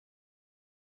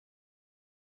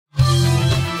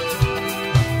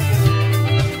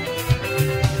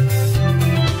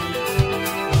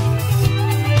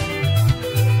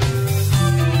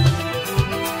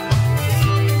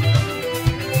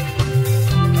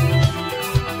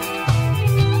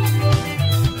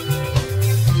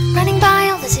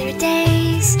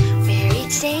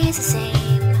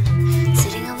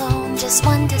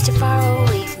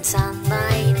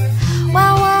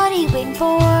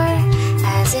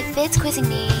it's quizzing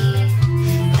me,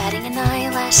 batting an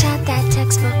eyelash at that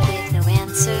textbook with no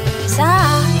answers.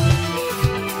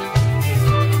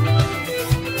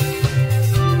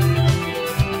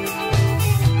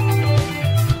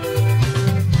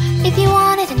 If you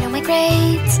wanted to know my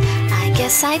grades, I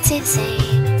guess I'd say the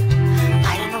same.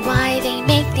 I don't know why they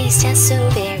make these tests so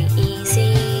very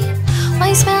easy. While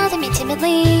you smiled at me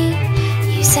timidly,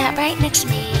 you sat right next to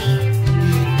me,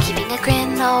 keeping a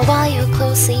grin all while you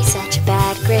closely. Such a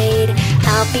bad grade.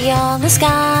 Out beyond the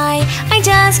sky, I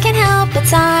just can't help but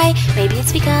sigh. Maybe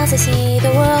it's because I see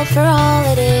the world for all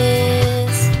it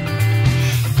is.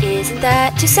 Isn't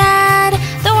that too sad?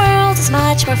 The world is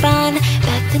much more fun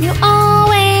back then. You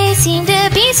always seem to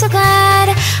be so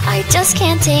glad. I just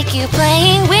can't take you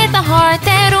playing with a heart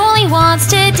that only wants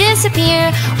to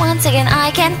disappear. Once again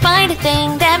I can't find a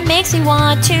thing that makes me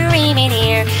want to remain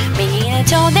here, making a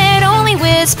tone that only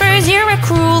whispers you're a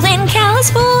cruel and callous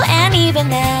fool. And even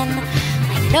then,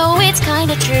 I know it's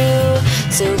kinda true.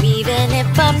 So even if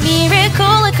a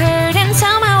miracle occurred and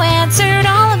somehow answered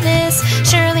all of this,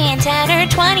 surely in 10 or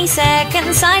 20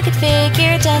 seconds I could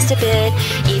figure just a bit.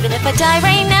 Even if I die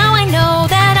right now, I know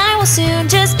that I will soon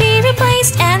just be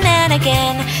replaced. And then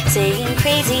again, saying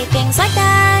crazy things like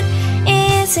that,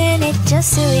 isn't it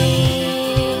just silly?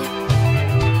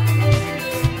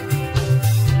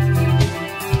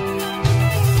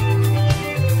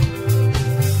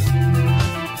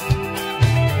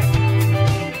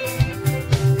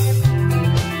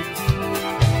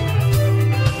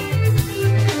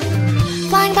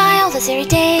 Flying by all those airy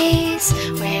days,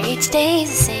 where each day is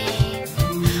the same.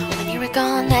 When you were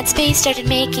gone, that space started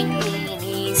making me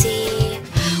uneasy.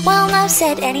 Well, enough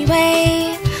said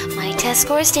anyway, my test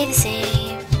scores stay the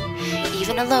same.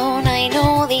 Even alone, I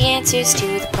know the answers to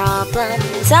the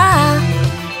problems.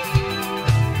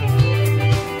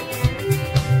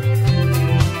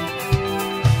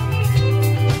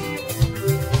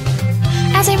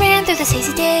 As I ran through those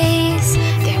hazy days,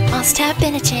 there must have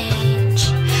been a change.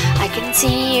 I couldn't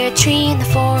see your tree in the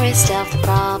forest of the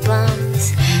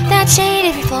problems. That shade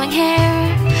of your flowing hair,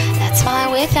 that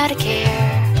smile without a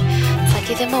care. It's like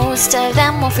you're the most of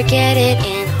them, won't forget it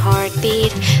in a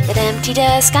heartbeat. That empty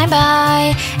desk I'm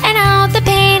by, and out the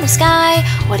pane of sky.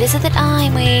 What is it that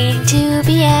I'm waiting to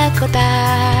be echoed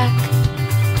back?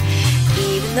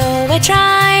 Even though I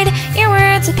tried, your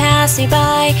words would pass me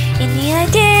by. In the end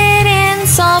I didn't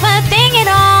solve a thing at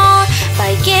all.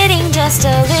 By getting just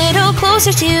a little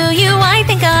closer to you, I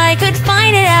think I could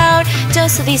find it out.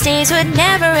 Just so these days would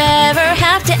never ever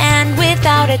have to end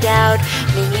without a doubt.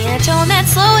 Making a tone that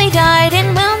slowly died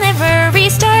and will never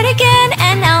restart again.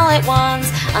 And all at once,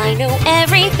 I know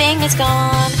everything is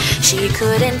gone. She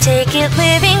couldn't take it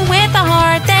living with a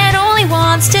heart that only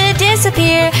wants to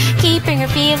disappear, keeping her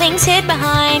feelings hid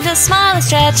behind a smile that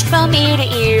stretched from ear to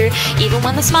ear. Even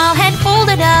when the smile had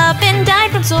folded up and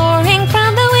died from soaring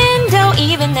from the window,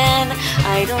 even then,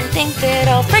 I don't think that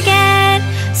I'll forget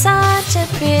such a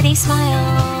pretty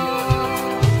smile.